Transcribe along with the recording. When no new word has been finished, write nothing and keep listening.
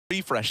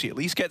Refrezh. He at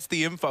least gets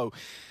the info.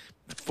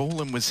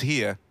 Fallen was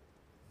here.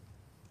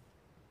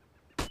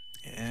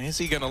 And is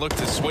he going to look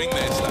to swing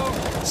this?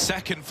 The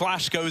second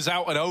flash goes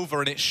out and over,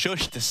 and it's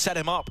Shush to set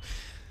him up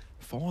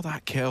for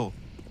that kill.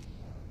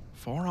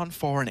 4 on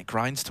 4, and it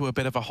grinds to a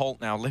bit of a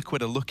halt now.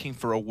 Liquid are looking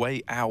for a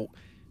way out.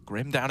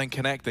 Grim down in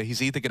Connector.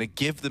 He's either going to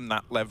give them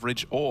that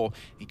leverage, or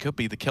he could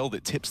be the kill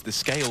that tips the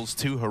scales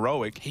to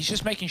Heroic. He's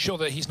just making sure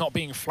that he's not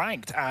being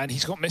flanked, and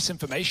he's got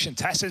misinformation.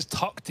 Tess is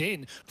tucked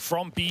in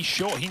from B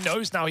short. He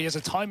knows now he has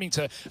a timing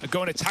to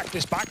go and attack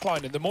this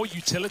backline, and the more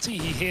utility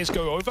he hears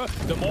go over,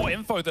 the more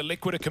info that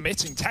Liquid are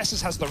committing. Tess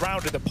has the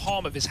round in the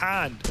palm of his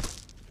hand.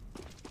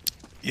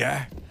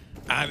 Yeah.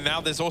 And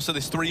now there's also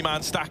this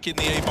 3-man stack in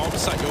the A-bomb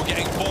site. You're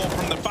getting 4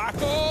 from the back,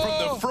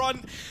 from the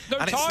front. No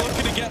and time. It's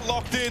looking to get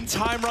locked in.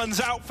 Time runs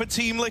out for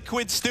Team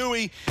Liquid.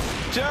 Stewie,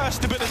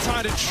 just a bit of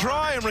time to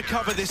try and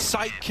recover this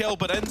site kill,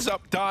 but ends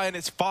up dying.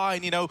 It's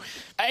fine, you know.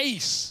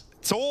 Ace.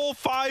 It's all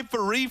 5 for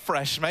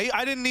Refrezh, mate.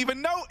 I didn't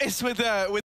even notice with